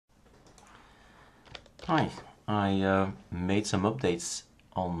Hi, I made some updates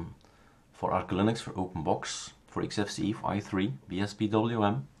for ArcoLinux, for OpenBox, for XFCE, for i3,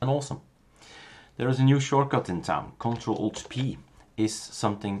 BSPWM, and awesome. There is a new shortcut in town. Ctrl-Alt-P is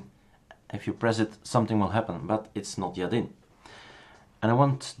something, if you press it, something will happen, but it's not yet in. And I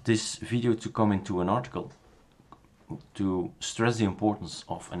want this video to come into an article to stress the importance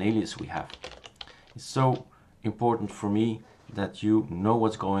of an alias we have. It's so important for me that you know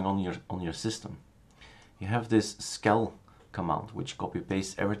what's going on your system. You have this skel command which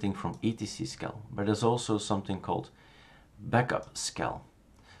copy-pastes everything from etc skel, but there's also something called backup skel.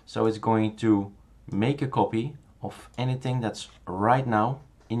 So it's going to make a copy of anything that's right now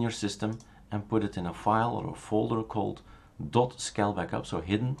in your system and put it in a file or a folder called .skel backup, so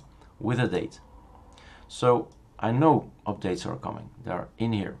hidden with a date. So I know updates are coming, they're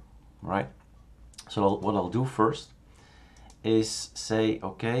in here, right? So what I'll do first is say,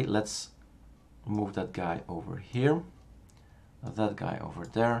 okay, let's move that guy over here, that guy over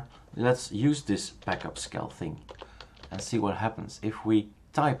there. Let's use this backup skel thing and see what happens. If we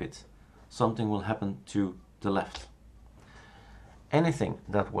type it, something will happen to the left. Anything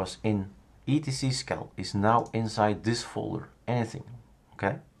that was in etc skel is now inside this folder, anything,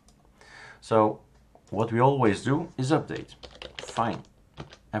 okay? So what we always do is update. Fine,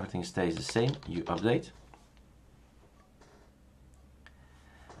 everything stays the same, you update.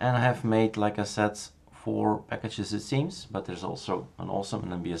 And I have made, like I said, 4 packages it seems, but there's also an awesome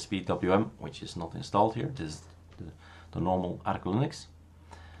and BSPWM, which is not installed here. This is the normal ArcoLinux.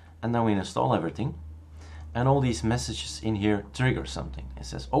 And then we install everything. And all these messages in here trigger something. It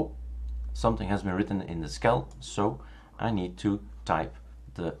says, oh, something has been written in the skel, so I need to type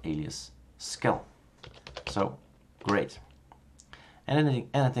the alias skel. So, great. And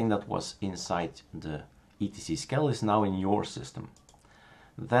anything that was inside the etc skel is now in your system.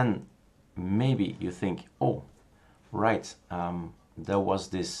 Then maybe you think, oh, right, there was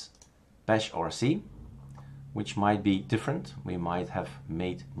this bash rc, which might be different. We might have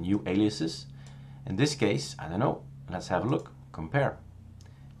made new aliases. In this case, I don't know, let's have a look, compare.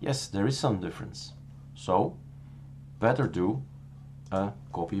 Yes, there is some difference. So, better do a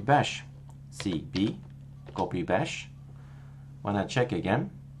copy bash. cp copy bash. When I check again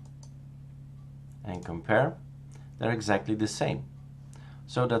and compare, they're exactly the same.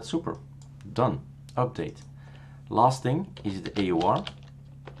 So that's super. Done. Update. Last thing is the AUR.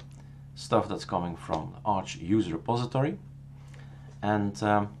 Stuff that's coming from the Arch user repository. And,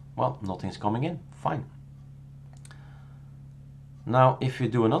 well, nothing's coming in. Fine. Now, if you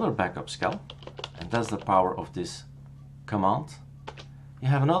do another backup skel, and that's the power of this command, you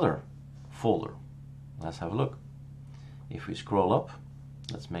have another folder. Let's have a look. If we scroll up,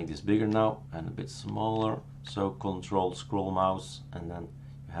 let's make this bigger now and a bit smaller. So control scroll mouse, and then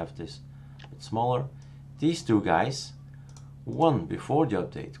you have this a bit smaller. These two guys, one before the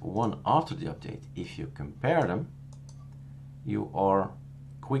update, one after the update, if you compare them, you are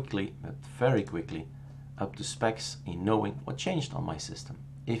quickly, but very quickly, up to specs in knowing what changed on my system.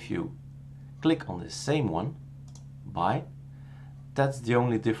 If you click on the same one, buy, that's the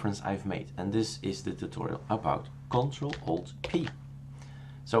only difference I've made. And this is the tutorial about Ctrl-Alt-P.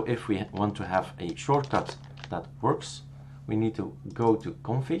 So if we want to have a shortcut that works, we need to go to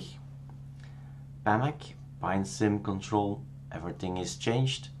config, pamac, sim control, everything is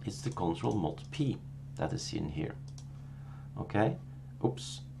changed. It's the Ctrl-Mod-P that is in here. Okay,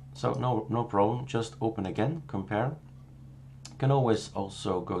 oops, so no problem, just open again, compare. You can always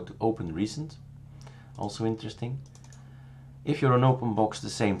also go to open recent, also interesting. If you're an open box, the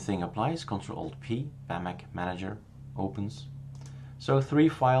same thing applies, Ctrl-Alt-P, pamac manager, opens. So 3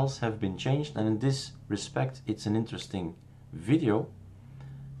 files have been changed, and in this respect it's an interesting video.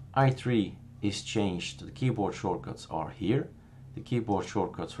 i3 is changed, the keyboard shortcuts are here, the keyboard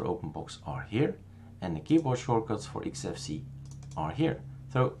shortcuts for OpenBox are here, and the keyboard shortcuts for XFCE are here.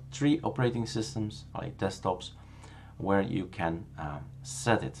 So 3 operating systems, like desktops, where you can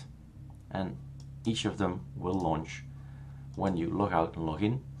set it, and each of them will launch. When you log out and log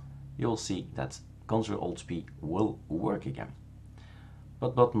in, you'll see that Ctrl-Alt-P will work again.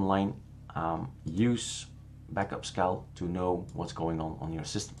 But bottom line, use backup skel to know what's going on your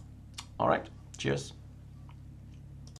system. Alright, cheers.